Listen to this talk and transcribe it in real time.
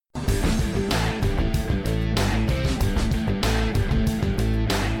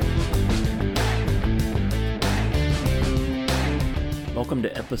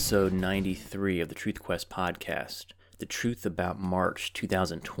Welcome to episode 93 of the Truth Quest podcast, the truth about March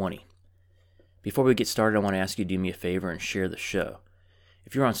 2020. Before we get started, I want to ask you to do me a favor and share the show.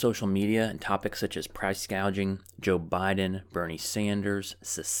 If you're on social media and topics such as price gouging, Joe Biden, Bernie Sanders,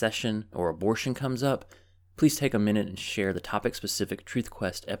 secession, or abortion comes up, please take a minute and share the topic-specific Truth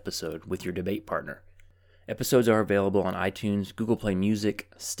Quest episode with your debate partner. Episodes are available on iTunes, Google Play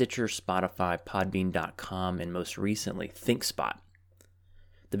Music, Stitcher, Spotify, Podbean.com, and most recently, ThinkSpot.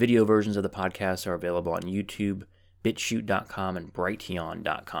 The video versions of the podcast are available on YouTube, BitChute.com, and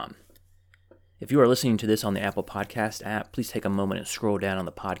Brighteon.com. If you are listening to this on the Apple Podcast app, please take a moment and scroll down on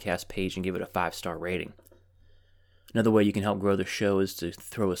the podcast page and give it a 5-star rating. Another way you can help grow the show is to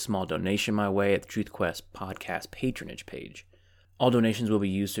throw a small donation my way at the Truth Quest podcast patronage page. All donations will be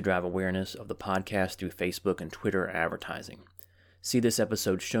used to drive awareness of the podcast through Facebook and Twitter advertising. See this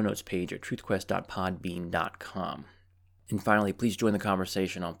episode's show notes page at truthquest.podbean.com. And finally, please join the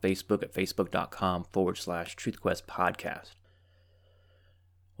conversation on Facebook at facebook.com/TruthQuestPodcast.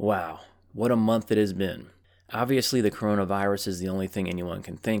 Wow, what a month it has been. Obviously, the coronavirus is the only thing anyone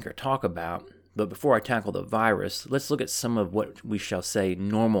can think or talk about, but before I tackle the virus, let's look at some of what we shall say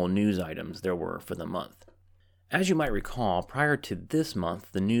normal news items there were for the month. As you might recall, prior to this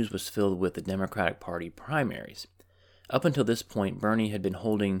month, the news was filled with the Democratic Party primaries. Up until this point, Bernie had been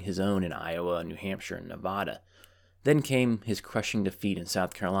holding his own in Iowa, New Hampshire, and Nevada. Then came his crushing defeat in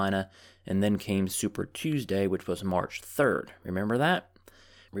South Carolina, and then came Super Tuesday, which was March 3rd. Remember that?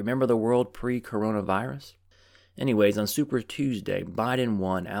 Remember the world pre-coronavirus? Anyways, on Super Tuesday, Biden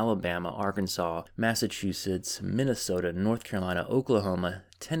won Alabama, Arkansas, Massachusetts, Minnesota, North Carolina, Oklahoma,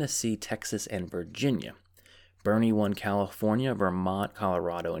 Tennessee, Texas, and Virginia. Bernie won California, Vermont,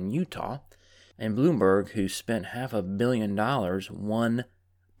 Colorado, and Utah. And Bloomberg, who spent $500 million, won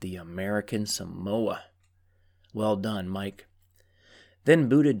the American Samoa. Well done, Mike. Then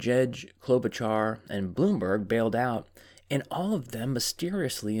Buttigieg, Klobuchar, and Bloomberg bailed out, and all of them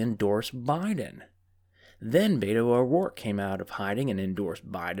mysteriously endorsed Biden. Then Beto O'Rourke came out of hiding and endorsed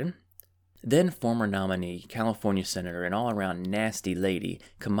Biden. Then former nominee, California Senator, and all-around nasty lady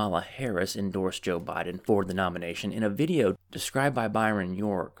Kamala Harris endorsed Joe Biden for the nomination in a video described by Byron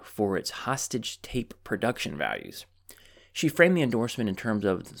York for its hostage tape production values. She framed the endorsement in terms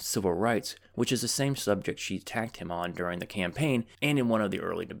of civil rights, which is the same subject she attacked him on during the campaign and in one of the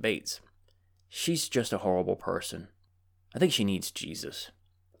early debates. She's just a horrible person. I think she needs Jesus.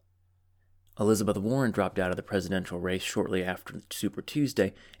 Elizabeth Warren dropped out of the presidential race shortly after Super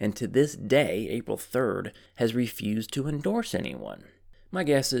Tuesday, and to this day, April 3rd, has refused to endorse anyone. My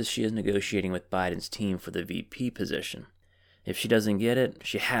guess is she is negotiating with Biden's team for the VP position. If she doesn't get it,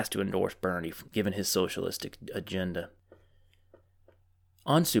 she has to endorse Bernie, given his socialistic agenda.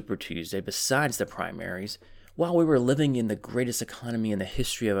 On Super Tuesday, besides the primaries, while we were living in the greatest economy in the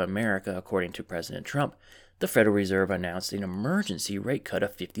history of America, according to President Trump, the Federal Reserve announced an emergency rate cut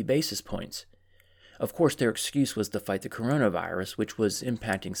of 50 basis points. Of course, their excuse was to fight the coronavirus, which was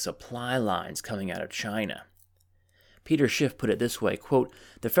impacting supply lines coming out of China. Peter Schiff put it this way, quote,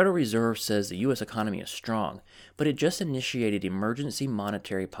 "The Federal Reserve says the U.S. economy is strong, but it just initiated emergency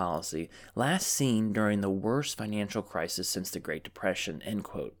monetary policy last seen during the worst financial crisis since the Great Depression," end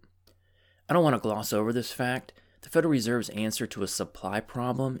quote. I don't want to gloss over this fact. The Federal Reserve's answer to a supply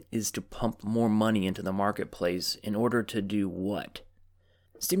problem is to pump more money into the marketplace in order to do what?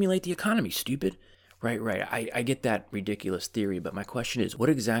 Stimulate the economy, stupid. Right. I get that ridiculous theory, but my question is, what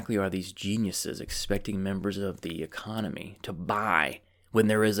exactly are these geniuses expecting members of the economy to buy when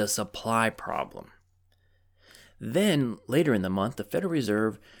there is a supply problem? Then, later in the month, the Federal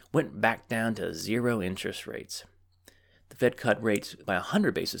Reserve went back down to zero interest rates. The Fed cut rates by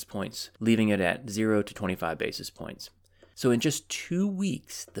 100 basis points, leaving it at 0 to 25 basis points. So in just 2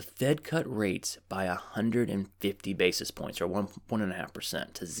 weeks, the Fed cut rates by 150 basis points, or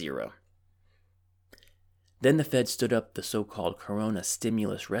 1.5% to zero. Then the Fed stood up the so-called Corona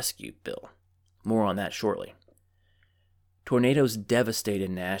Stimulus Rescue Bill. More on that shortly. Tornadoes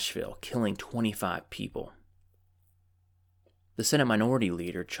devastated Nashville, killing 25 people. The Senate Minority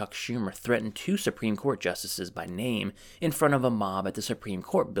Leader, Chuck Schumer, threatened 2 Supreme Court justices by name in front of a mob at the Supreme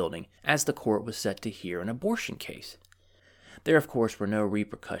Court building as the court was set to hear an abortion case. There, of course, were no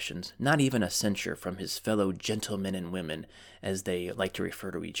repercussions, not even a censure from his fellow gentlemen and women, as they like to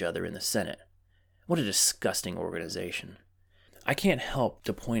refer to each other in the Senate. What a disgusting organization. I can't help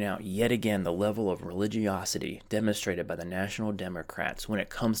to point out yet again the level of religiosity demonstrated by the National Democrats when it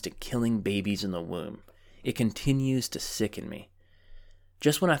comes to killing babies in the womb. It continues to sicken me.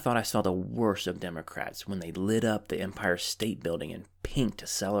 Just when I thought I saw the worst of Democrats when they lit up the Empire State Building in pink to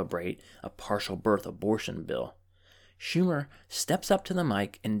celebrate a partial birth abortion bill, Schumer steps up to the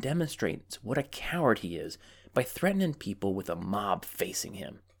mic and demonstrates what a coward he is by threatening people with a mob facing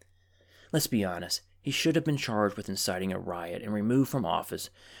him. Let's be honest, he should have been charged with inciting a riot and removed from office,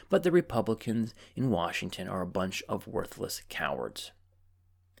 but the Republicans in Washington are a bunch of worthless cowards.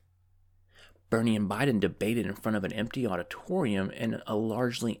 Bernie and Biden debated in front of an empty auditorium and a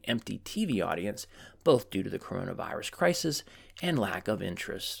largely empty TV audience, both due to the coronavirus crisis and lack of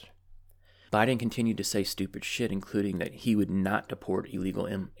interest. Biden continued to say stupid shit, including that he would not deport illegal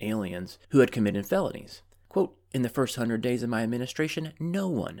aliens who had committed felonies. Quote, "In the first 100 days of my administration, no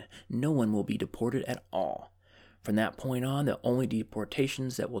one will be deported at all. From that point on, the only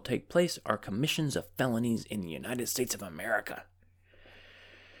deportations that will take place are commissions of felonies in the United States of America."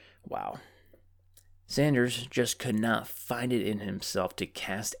 Wow. Sanders just could not find it in himself to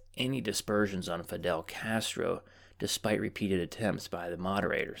cast any dispersions on Fidel Castro, despite repeated attempts by the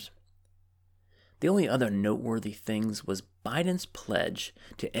moderators. The only other noteworthy things was Biden's pledge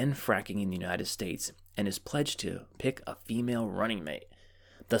to end fracking in the United States and his pledge to pick a female running mate.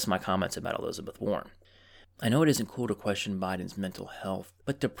 Thus my comments about Elizabeth Warren. I know it isn't cool to question Biden's mental health,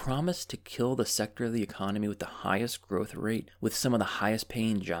 but to promise to kill the sector of the economy with the highest growth rate, with some of the highest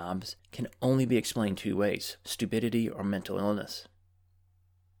paying jobs, can only be explained two ways: stupidity or mental illness.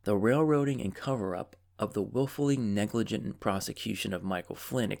 The railroading and cover-up of the willfully negligent prosecution of Michael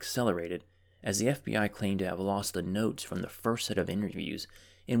Flynn accelerated as the FBI claimed to have lost the notes from the first set of interviews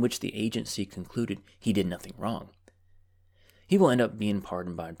in which the agency concluded he did nothing wrong. He will end up being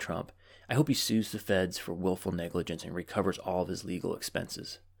pardoned by Trump. I hope he sues the feds for willful negligence and recovers all of his legal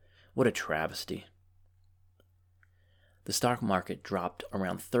expenses. What a travesty. The stock market dropped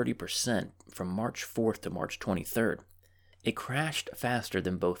around 30% from March 4th to March 23rd. It crashed faster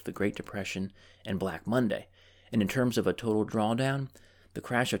than both the Great Depression and Black Monday, and in terms of a total drawdown, the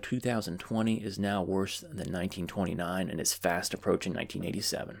crash of 2020 is now worse than 1929 and is fast approaching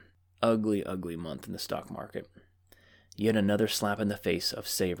 1987. Ugly, ugly month in the stock market. Yet another slap in the face of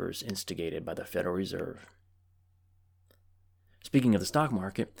savers instigated by the Federal Reserve. Speaking of the stock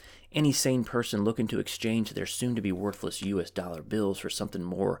market, any sane person looking to exchange their soon-to-be worthless US dollar bills for something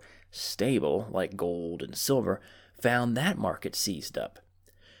more stable, like gold and silver, found that market seized up.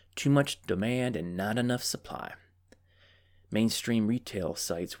 Too much demand and not enough supply. Mainstream retail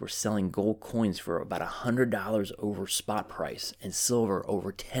sites were selling gold coins for about $100 over spot price and silver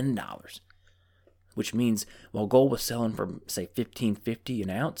over $10. Which means while gold was selling for, say, $15.50 an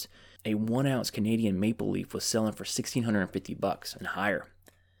ounce, a 1 ounce Canadian maple leaf was selling for $1,650 and higher.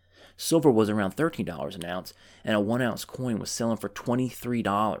 Silver was around $13 an ounce, and a 1 ounce coin was selling for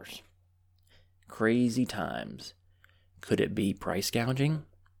 $23. Crazy times. Could it be price gouging?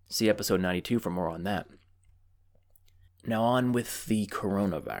 See episode 92 for more on that. Now on with the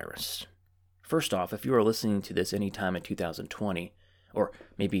coronavirus. First off, if you are listening to this anytime in 2020, or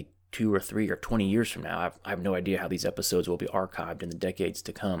maybe 2 or 3 or 20 years from now, I have no idea how these episodes will be archived in the decades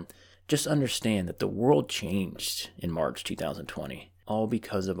to come, just understand that the world changed in March 2020, all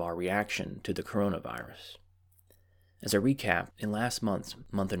because of our reaction to the coronavirus. As a recap, in last month's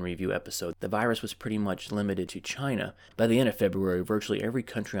Month in Review episode, the virus was pretty much limited to China. By the end of February, virtually every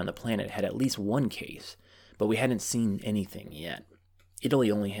country on the planet had at least one case, but we hadn't seen anything yet. Italy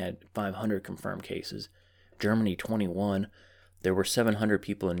only had 500 confirmed cases, Germany 21, there were 700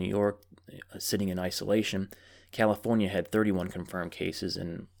 people in New York sitting in isolation, California had 31 confirmed cases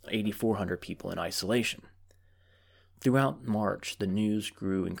and 8,400 people in isolation. Throughout March, the news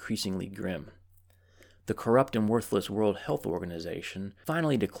grew increasingly grim. The corrupt and worthless World Health Organization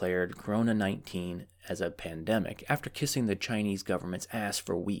finally declared Corona-19 as a pandemic after kissing the Chinese government's ass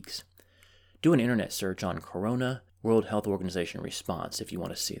for weeks. Do an internet search on Corona World Health Organization response if you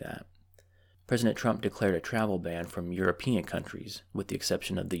want to see that. President Trump declared a travel ban from European countries, with the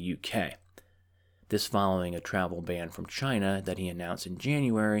exception of the UK. This following a travel ban from China that he announced in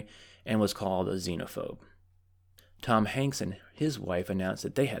January and was called a xenophobe. Tom Hanks and his wife announced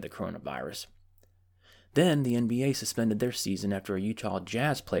that they had the coronavirus. Then the NBA suspended their season after a Utah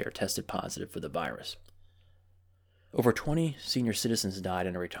Jazz player tested positive for the virus. Over 20 senior citizens died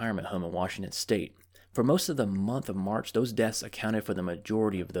in a retirement home in Washington State. For most of the month of March, those deaths accounted for the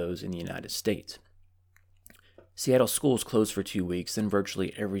majority of those in the United States. Seattle schools closed for 2 weeks, then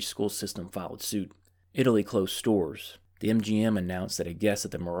virtually every school system followed suit. Italy closed stores. The MGM announced that a guest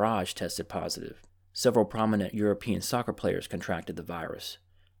at the Mirage tested positive. Several prominent European soccer players contracted the virus.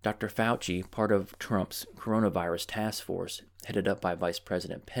 Dr. Fauci, part of Trump's coronavirus task force, headed up by Vice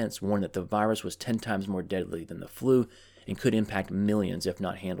President Pence, warned that the virus was 10 times more deadly than the flu and could impact millions if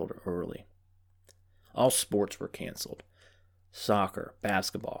not handled early. All sports were canceled. Soccer,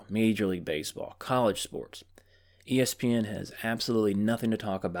 basketball, Major League Baseball, college sports. ESPN has absolutely nothing to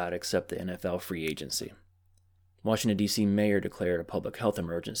talk about except the NFL free agency. Washington, D.C. mayor declared a public health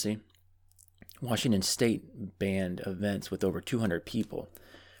emergency. Washington state banned events with over 200 people.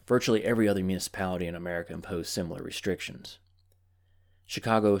 Virtually every other municipality in America imposed similar restrictions.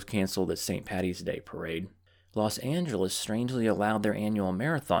 Chicago canceled its St. Paddy's Day parade. Los Angeles strangely allowed their annual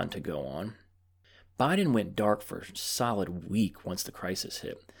marathon to go on. Biden went dark for a solid week once the crisis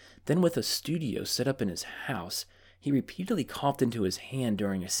hit. Then, with a studio set up in his house, he repeatedly coughed into his hand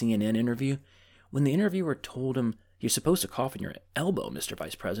during a CNN interview. When the interviewer told him, "You're supposed to cough in your elbow, Mr.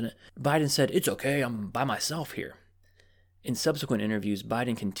 Vice President," Biden said, "It's okay, I'm by myself here." In subsequent interviews,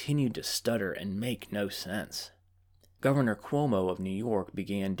 Biden continued to stutter and make no sense. Governor Cuomo of New York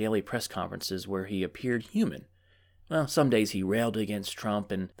began daily press conferences where he appeared human. Well, some days he railed against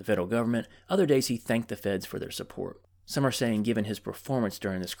Trump and the federal government, other days he thanked the feds for their support. Some are saying, given his performance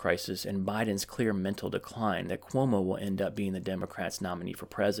during this crisis and Biden's clear mental decline, that Cuomo will end up being the Democrats' nominee for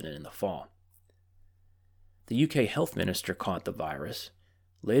president in the fall. The UK health minister caught the virus.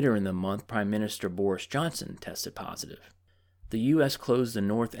 Later in the month, Prime Minister Boris Johnson tested positive. The U.S. closed the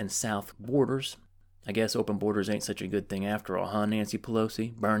north and south borders. I guess open borders ain't such a good thing after all, huh, Nancy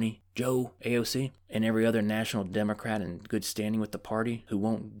Pelosi, Bernie, Joe, AOC, and every other national Democrat in good standing with the party who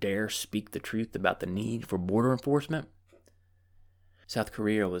won't dare speak the truth about the need for border enforcement? South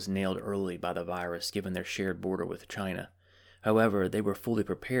Korea was nailed early by the virus given their shared border with China. However, they were fully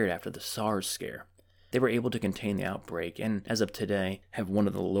prepared after the SARS scare. They were able to contain the outbreak and, as of today, have one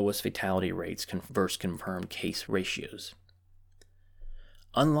of the lowest fatality rates versus confirmed case ratios.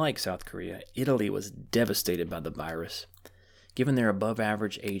 Unlike South Korea, Italy was devastated by the virus. Given their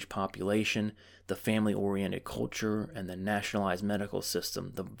above-average age population, the family-oriented culture, and the nationalized medical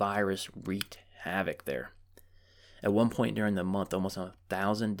system, the virus wreaked havoc there. At one point during the month, almost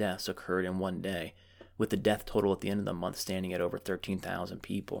 1,000 deaths occurred in one day, with the death total at the end of the month standing at over 13,000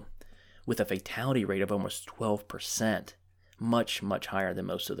 people, with a fatality rate of almost 12%, much, much higher than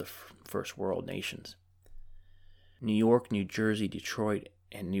most of the first world nations. New York, New Jersey, Detroit,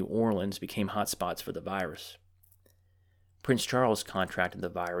 and New Orleans became hotspots for the virus. Prince Charles contracted the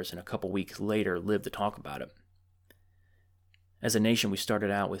virus and a couple weeks later lived to talk about it. As a nation, we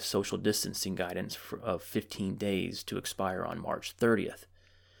started out with social distancing guidance of 15 days to expire on March 30th.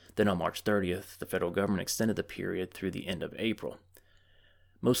 Then on March 30th, the federal government extended the period through the end of April.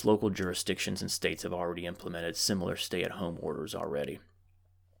 Most local jurisdictions and states have already implemented similar stay-at-home orders already.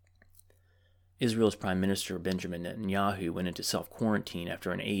 Israel's Prime Minister Benjamin Netanyahu went into self-quarantine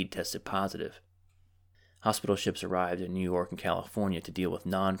after an aide tested positive. Hospital ships arrived in New York and California to deal with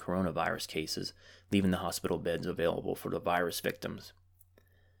non-coronavirus cases, leaving the hospital beds available for the virus victims.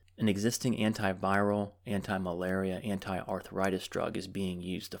 An existing antiviral, anti-malaria, anti-arthritis drug is being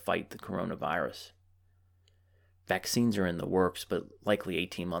used to fight the coronavirus. Vaccines are in the works, but likely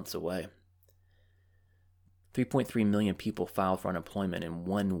 18 months away. 3.3 million people filed for unemployment in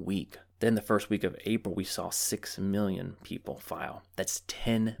 1 week. Then the first week of April, we saw 6 million people file. That's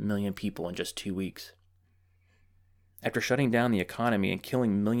 10 million people in just 2 weeks. After shutting down the economy and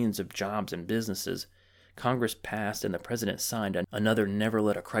killing millions of jobs and businesses, Congress passed and the president signed another never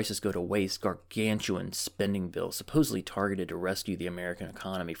let a crisis go to waste gargantuan spending bill supposedly targeted to rescue the American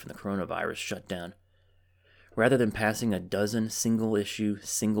economy from the coronavirus shutdown. Rather than passing a dozen single-issue,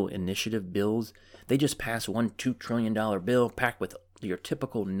 single-initiative bills, they just passed one $2 trillion bill packed with your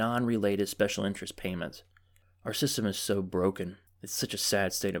typical non-related special interest payments. Our system is so broken. It's such a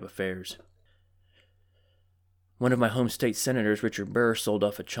sad state of affairs. One of my home state senators, Richard Burr, sold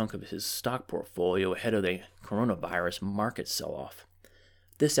off a chunk of his stock portfolio ahead of the coronavirus market sell-off.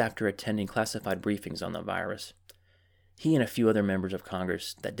 This after attending classified briefings on the virus. He and a few other members of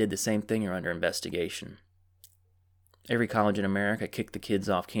Congress that did the same thing are under investigation. Every college in America kicked the kids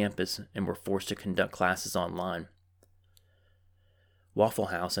off campus and were forced to conduct classes online. Waffle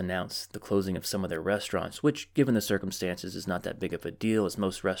House announced the closing of some of their restaurants, which, given the circumstances, is not that big of a deal as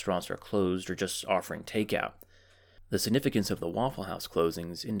most restaurants are closed or just offering takeout. The significance of the Waffle House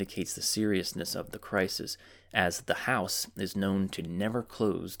closings indicates the seriousness of the crisis, as the house is known to never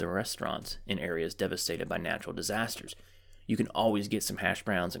close the restaurants in areas devastated by natural disasters. You can always get some hash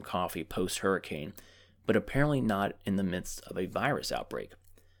browns and coffee post-hurricane, but apparently not in the midst of a virus outbreak.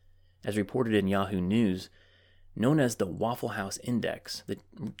 As reported in Yahoo News, known as the Waffle House Index,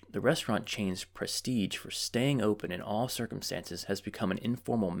 the restaurant chain's prestige for staying open in all circumstances has become an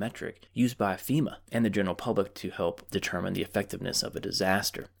informal metric used by FEMA and the general public to help determine the effectiveness of a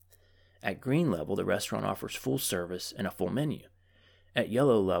disaster. At green level, the restaurant offers full service and a full menu. At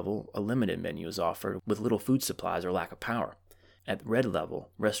yellow level, a limited menu is offered with little food supplies or lack of power. At red level,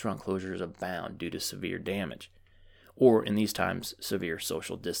 restaurant closures abound due to severe damage. or in these times, severe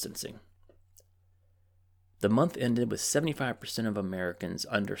social distancing. The month ended with 75% of Americans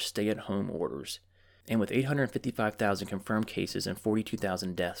under stay-at-home orders, and with 855,000 confirmed cases and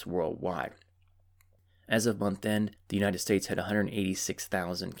 42,000 deaths worldwide. As of month end, the United States had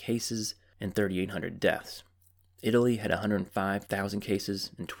 186,000 cases and 3,800 deaths. Italy had 105,000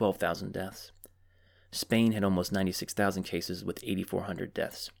 cases and 12,000 deaths. Spain had almost 96,000 cases with 8,400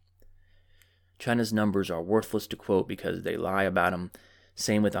 deaths. China's numbers are worthless to quote because they lie about them.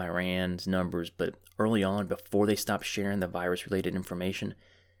 Same with Iran's numbers, but early on, before they stopped sharing the virus-related information,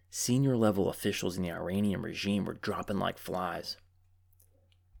 senior-level officials in the Iranian regime were dropping like flies.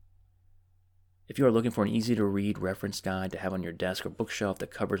 If you are looking for an easy-to-read reference guide to have on your desk or bookshelf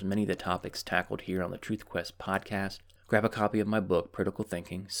that covers many of the topics tackled here on the Truth Quest podcast, grab a copy of my book, Critical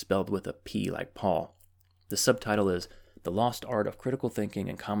Thinking, spelled with a P like Paul. The subtitle is The Lost Art of Critical Thinking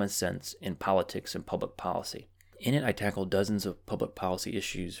and Common Sense in Politics and Public Policy. In it, I tackle dozens of public policy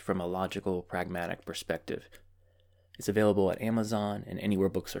issues from a logical, pragmatic perspective. It's available at Amazon and anywhere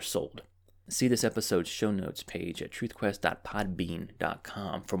books are sold. See this episode's show notes page at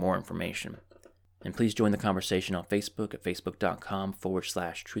truthquest.podbean.com for more information. And please join the conversation on Facebook at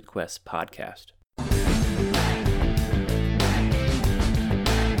facebook.com/TruthQuest podcast.